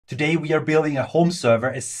Today we are building a home server,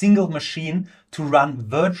 a single machine to run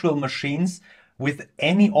virtual machines with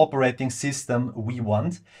any operating system we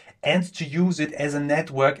want and to use it as a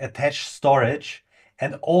network attached storage.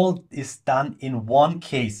 And all is done in one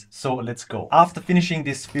case. So let's go. After finishing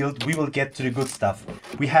this build, we will get to the good stuff.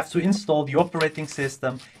 We have to install the operating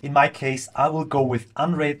system. In my case, I will go with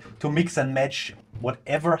Unraid to mix and match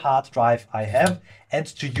whatever hard drive I have and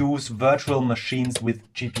to use virtual machines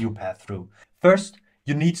with GPU passthrough. First,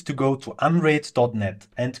 you need to go to unraid.net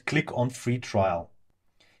and click on free trial.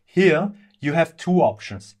 Here you have two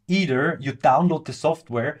options. Either you download the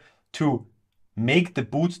software to make the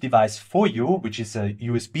boot device for you, which is a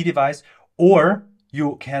USB device, or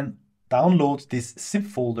you can download this zip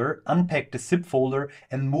folder, unpack the zip folder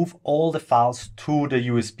and move all the files to the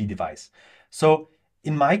USB device. So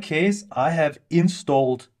in my case, I have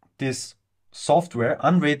installed this software,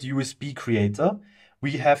 Unraid USB Creator.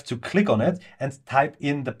 We have to click on it and type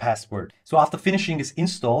in the password. So after finishing this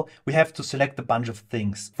install, we have to select a bunch of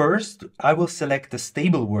things. First, I will select the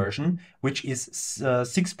stable version, which is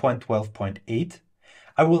 6.12.8.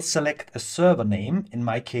 I will select a server name. In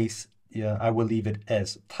my case, I will leave it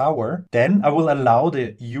as tower. Then I will allow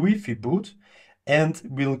the UEFI boot and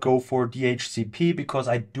we'll go for DHCP because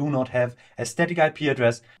I do not have a static IP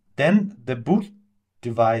address. Then the boot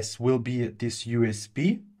device will be this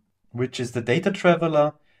USB, which is the data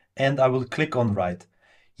traveler, and I will click on write.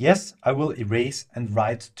 Yes, I will erase and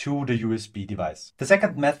write to the USB device. The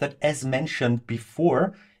second method, as mentioned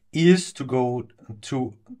before, is to go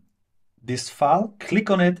to this file, click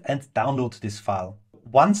on it and download this file.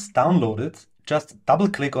 Once downloaded, just double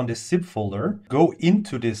click on this zip folder, go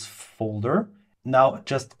into this folder. Now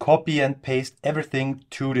just copy and paste everything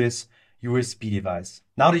to this USB device.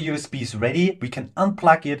 Now the USB is ready, we can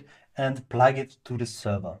unplug it and plug it to the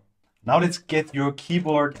server. Now let's get your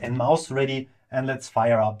keyboard and mouse ready and let's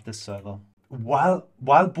fire up the server. While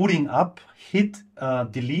booting up, hit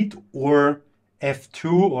delete or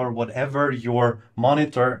F2 or whatever your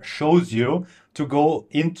monitor shows you to go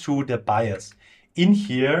into the BIOS. In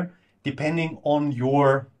here, depending on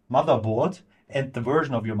your motherboard and the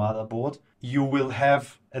version of your motherboard, you will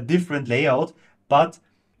have a different layout, but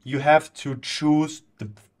you have to choose the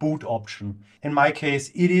boot option. In my case,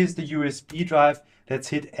 it is the USB drive. Let's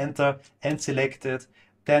hit enter and select it.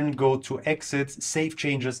 Then go to exit, save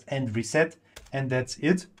changes and reset. And that's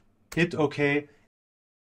it. Hit OK.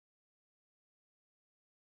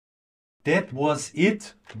 That was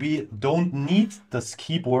it. We don't need this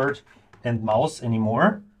keyboard and mouse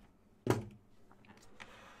anymore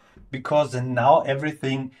because now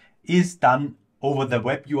everything is done over the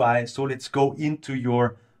web UI. So let's go into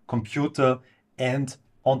your computer and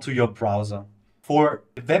onto your browser. For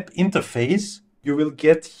the web interface, you will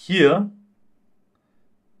get here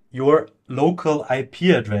your local IP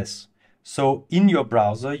address. So in your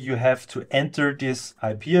browser, you have to enter this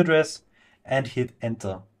IP address and hit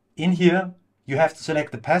enter. In here, you have to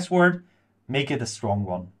select the password, make it a strong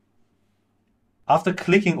one. After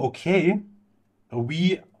clicking OK,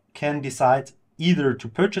 we can decide either to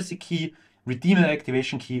purchase a key, redeem an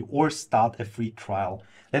activation key, or start a free trial.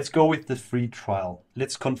 Let's go with the free trial.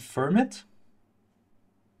 Let's confirm it.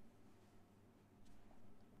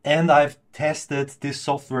 And I've tested this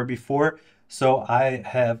software before, so I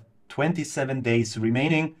have 27 days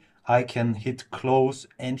remaining. I can hit close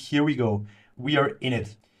and here we go. We are in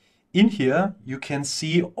it. In here, you can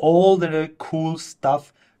see all the cool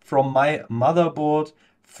stuff from my motherboard,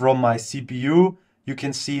 from my CPU. You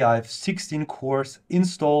can see I have 16 cores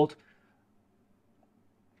installed.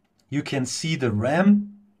 You can see the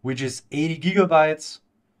RAM, which is 80 gigabytes,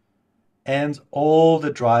 and all the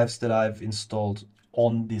drives that I've installed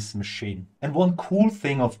on this machine. And one cool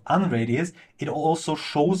thing of Unraid is it also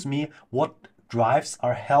shows me what drives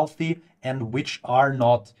are healthy and which are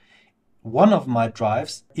not. One of my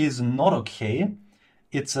drives is not okay.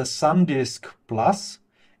 It's a SanDisk Plus.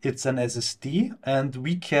 It's an SSD and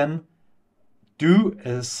we can do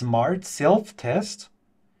a smart self-test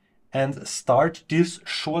and start this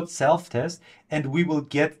short self-test and we will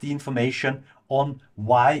get the information on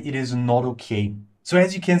why it is not okay. So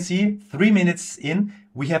as you can see, 3 minutes in,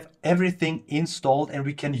 we have everything installed and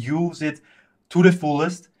we can use it to the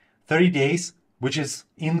fullest. 30 days, which is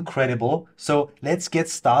incredible. So let's get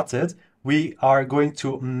started. We are going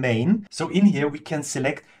to main. So in here, we can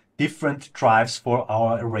select different drives for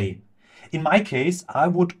our array. In my case, I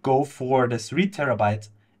would go for the 3 terabyte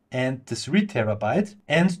and the 3 terabyte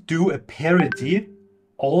and do a parity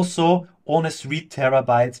also on a 3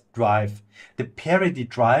 terabyte drive. The parity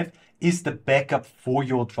drive is the backup for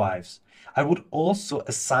your drives. I would also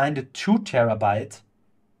assign the 2 terabyte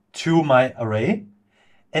to my array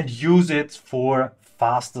and use it for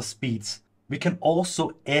faster speeds. We can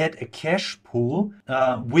also add a cache pool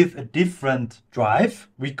with a different drive.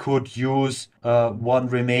 We could use one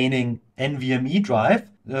remaining NVMe drive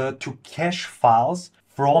to cache files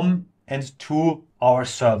from and to our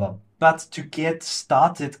server. But to get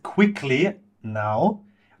started quickly now,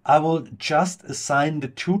 I will just assign the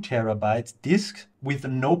 2 terabyte disk with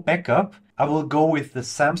no backup. I will go with the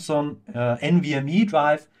Samsung NVMe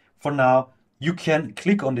drive for now. You can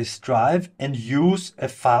click on this drive and use a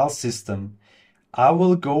file system. I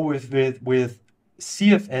will go with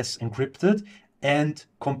CFS encrypted and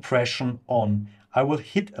compression on. I will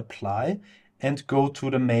hit apply and go to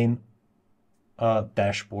the main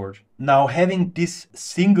dashboard. Now, having this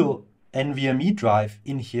single NVMe drive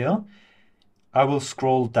in here, I will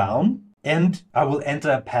scroll down and I will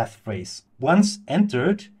enter a passphrase. Once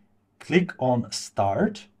entered, click on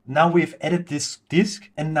start. Now we've added this disk,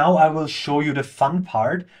 and now I will show you the fun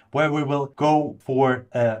part where we will go for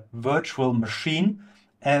a virtual machine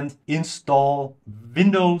and install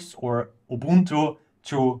Windows or Ubuntu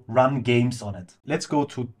to run games on it. Let's go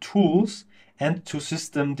to Tools and to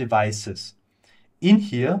System Devices. In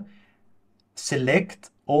here, select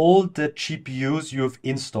all the GPUs you've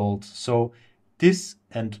installed. So this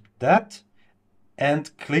and that, and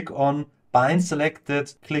click on bind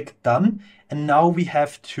selected, click done. And now we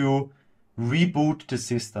have to reboot the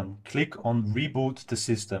system. Click on reboot the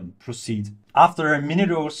system, proceed. After a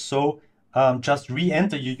minute or so, just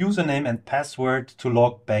re-enter your username and password to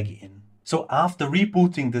log back in. So after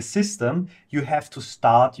rebooting the system, you have to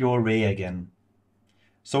start your array again.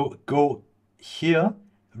 So go here,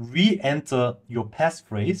 re-enter your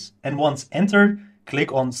passphrase, and once entered,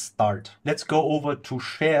 click on start. Let's go over to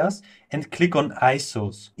shares and click on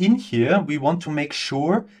ISOs. In here, we want to make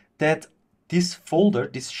sure that this folder,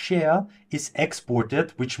 this share, is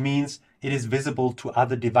exported, which means it is visible to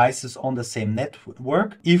other devices on the same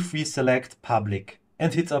network if we select public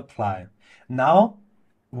and hit apply. Now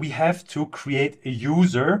we have to create a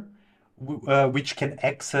user which can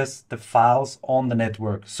access the files on the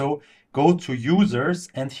network. So go to users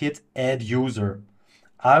and hit add user.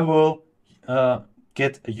 I will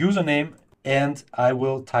get a username and I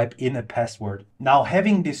will type in a password. Now,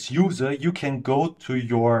 having this user, you can go to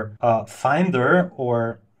your Finder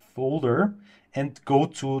or folder and go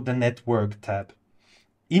to the Network tab.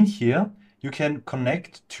 In here, you can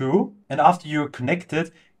connect to, and after you're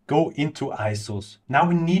connected, go into ISOs. Now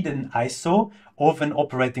we need an ISO of an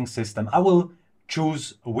operating system. I will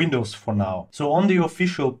choose Windows for now. So on the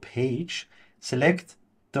official page, select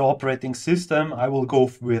the operating system. I will go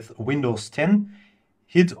with Windows 10,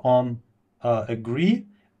 hit on agree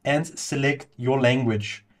and select your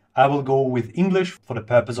language. I will go with English for the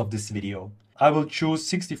purpose of this video. I will choose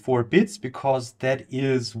 64 bits because that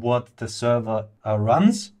is what the server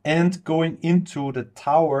runs. And going into the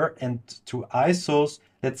tower and to ISOs,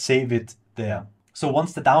 let's save it there. So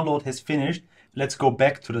once the download has finished, let's go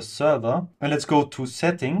back to the server and let's go to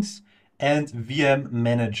settings and VM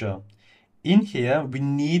manager. In here, we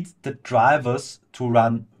need the drivers to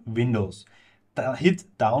run Windows. Hit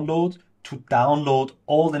download to download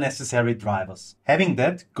all the necessary drivers. Having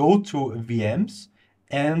that, go to VMs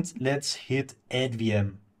and let's hit add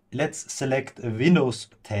VM. Let's select Windows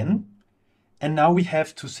 10. And now we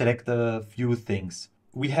have to select a few things.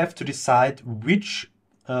 We have to decide which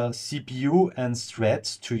CPU and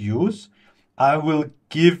threads to use. I will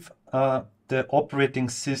give the operating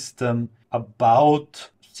system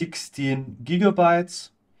about 16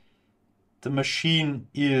 gigabytes. The machine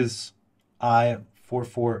is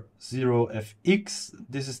i440FX.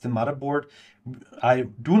 This is the motherboard. I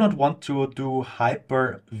do not want to do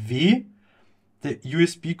Hyper-V. The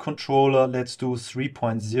USB controller, let's do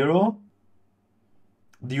 3.0.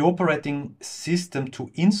 The operating system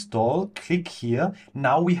to install, click here.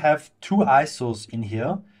 Now we have 2 ISOs in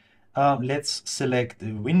here. Let's select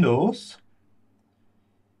Windows.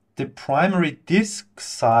 The primary disk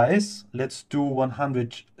size, let's do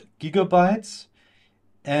 100 gigabytes.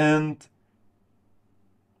 And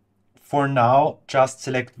for now, just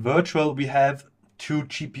select virtual. We have 2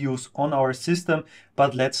 GPUs on our system,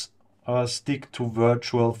 but let's stick to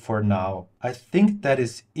virtual for now. I think that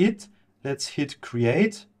is it. Let's hit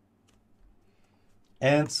create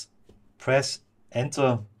and press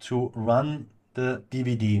enter to run the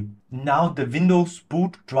DVD. Now the Windows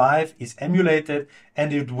boot drive is emulated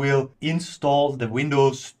and it will install the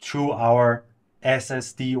Windows to our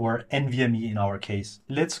SSD or NVMe in our case.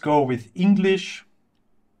 Let's go with English,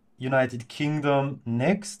 United Kingdom,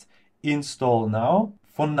 next, install now.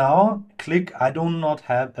 For now, click I do not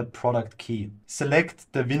have a product key.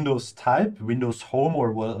 Select the Windows type, Windows Home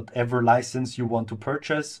or whatever license you want to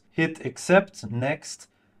purchase. Hit accept, next,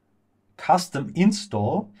 custom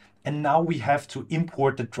install. And now we have to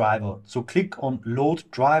import the driver. So click on load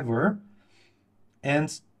driver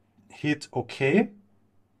and hit OK.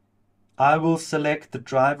 I will select the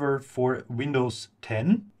driver for Windows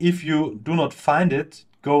 10. If you do not find it,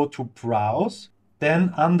 go to browse.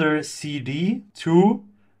 Then under CD to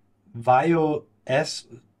VioS-Tor,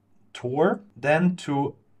 then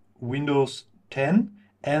to Windows 10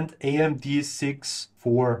 and AMD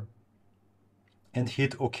 6.4 and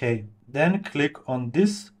hit OK. Then click on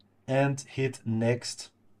this and hit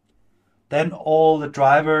next. Then all the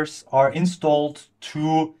drivers are installed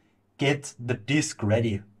to get the disk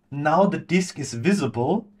ready. Now the disk is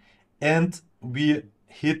visible and we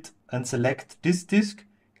hit and select this disk,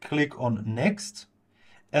 click on next,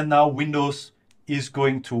 and now Windows is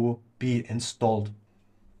going to be installed.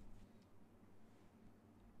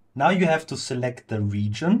 Now you have to select the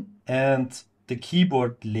region and the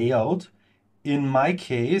keyboard layout. In my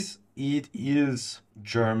case, it is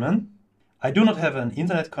German. I do not have an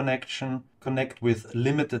internet connection. Connect with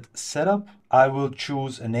limited setup. I will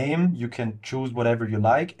choose a name. You can choose whatever you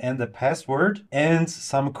like, and a password and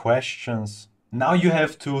some questions. Now you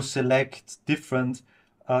have to select different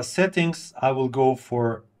settings. I will go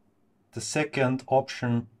for the second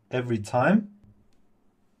option every time.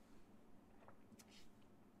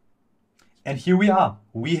 And here we are.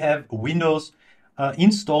 We have Windows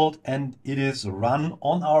installed and it is run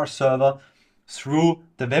on our server through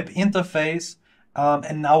the web interface.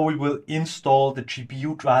 And now we will install the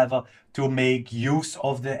GPU driver to make use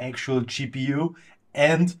of the actual GPU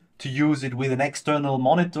and to use it with an external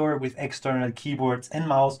monitor, with external keyboards and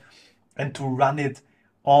mouse, and to run it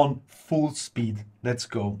on full speed. Let's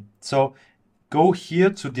go. So go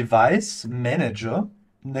here to Device Manager,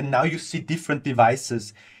 and then now you see different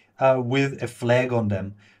devices with a flag on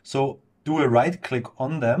them. So do a right click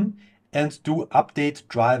on them and do Update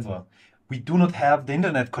Driver. We do not have the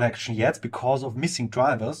internet connection yet because of missing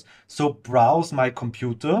drivers. So browse my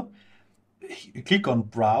computer, click on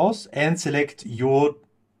Browse and select your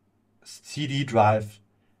CD drive.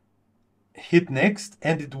 Hit Next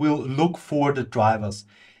and it will look for the drivers.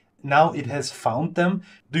 Now it has found them.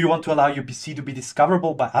 Do you want to allow your PC to be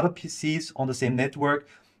discoverable by other PCs on the same network?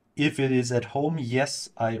 If it is at home, yes,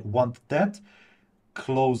 I want that.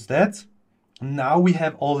 Close that. Now we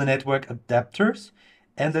have all the network adapters.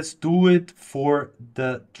 And let's do it for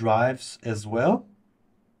the drives as well.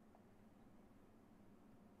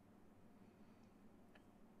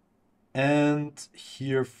 And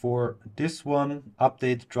here for this one,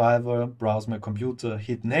 update driver, browse my computer,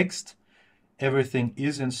 hit next. Everything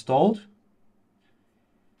is installed.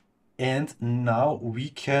 And now we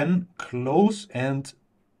can close and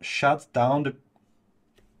shut down the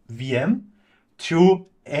VM to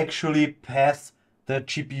actually pass the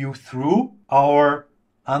GPU through our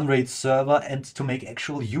Unraid server and to make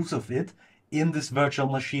actual use of it in this virtual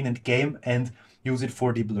machine and game and use it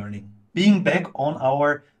for deep learning. Being back on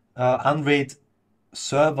our Unraid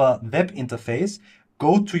server web interface,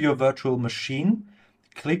 go to your virtual machine,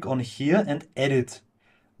 click on here and edit.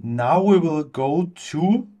 Now we will go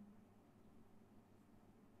to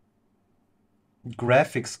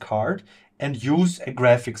graphics card and use a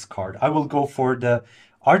graphics card. I will go for the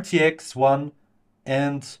RTX one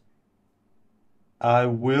and I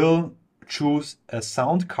will choose a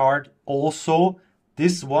sound card, also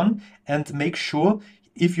this one, and make sure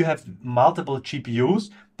if you have multiple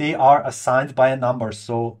GPUs, they are assigned by a number.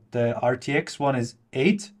 So the RTX one is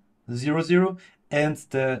 800 and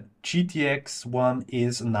the GTX one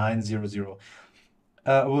is 900.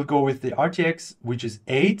 We'll go with the RTX, which is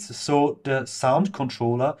 8. So the sound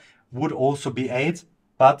controller would also be 8,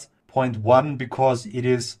 but 0.1 because it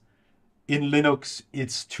is in Linux,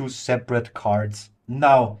 it's two separate cards.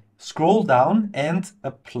 Now scroll down and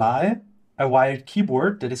apply a wired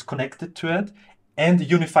keyboard that is connected to it and a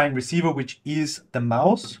unifying receiver, which is the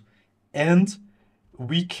mouse. And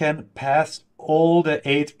we can pass all the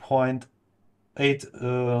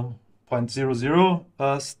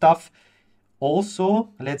 8.00 stuff. Also,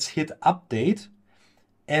 let's hit update.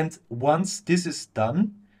 And once this is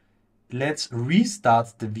done, let's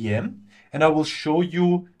restart the VM. And I will show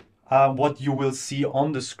you what you will see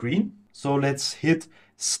on the screen. So let's hit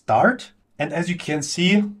start. And as you can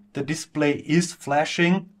see, the display is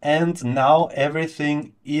flashing and now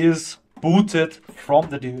everything is booted from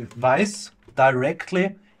the device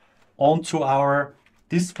directly onto our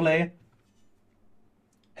display.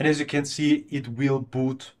 And as you can see, it will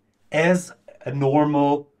boot as a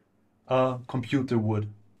normal a computer would.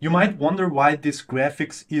 You might wonder why this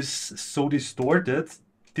graphics is so distorted.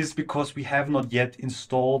 This is because we have not yet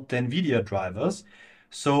installed the NVIDIA drivers.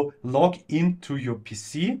 So log into your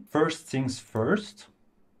PC. First things first,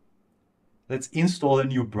 let's install a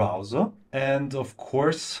new browser. And of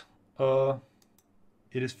course,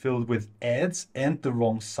 it is filled with ads and the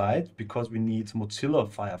wrong site because we need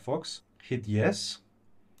Mozilla Firefox. Hit yes.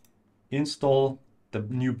 Install the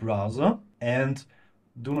new browser and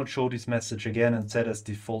do not show this message again and set as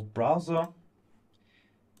default browser.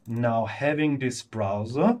 Now having this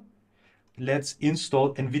browser, let's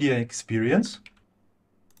install NVIDIA Experience.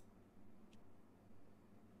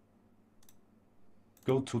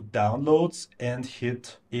 Go to downloads and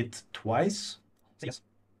hit it twice. Yes.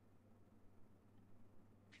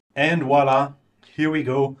 And voila, here we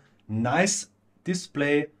go. Nice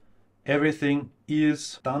display. Everything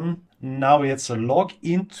is done. Now let's log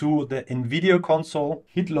into the NVIDIA console.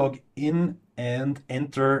 Hit log in and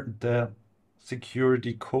enter the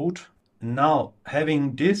security code. Now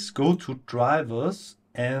having this, go to drivers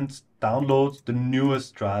and download the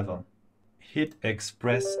newest driver. Hit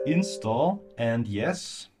express install and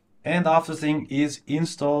yes. And after thing is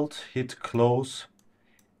installed, hit close.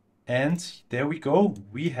 And there we go.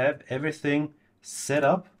 We have everything set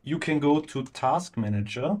up. You can go to Task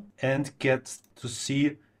Manager and get to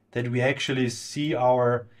see that we actually see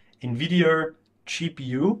our NVIDIA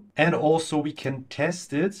GPU. And also we can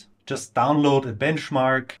test it. Just download a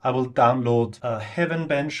benchmark. I will download a Heaven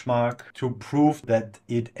benchmark to prove that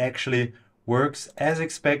it actually works as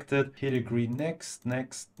expected. Hit agree, next,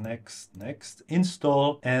 next, next, next,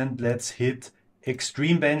 install, and let's hit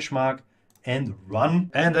Extreme benchmark and run.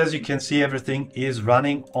 And as you can see, everything is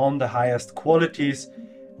running on the highest qualities.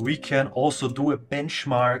 We can also do a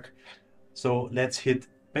benchmark. So let's hit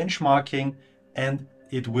benchmarking and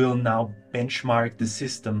it will now benchmark the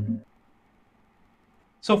system.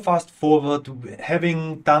 So fast forward,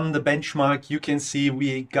 having done the benchmark, you can see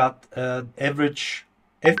we got an average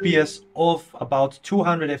FPS of about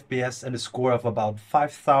 200 FPS and a score of about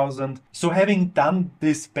 5,000. So having done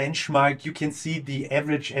this benchmark, you can see the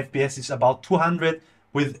average FPS is about 200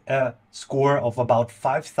 with a score of about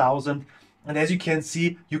 5,000. And as you can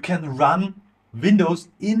see, you can run Windows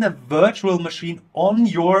in a virtual machine on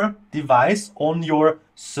your device, on your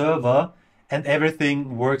server, and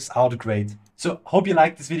everything works out great. So hope you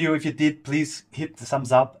liked this video. If you did, please hit the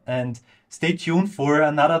thumbs up and stay tuned for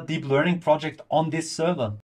another deep learning project on this server.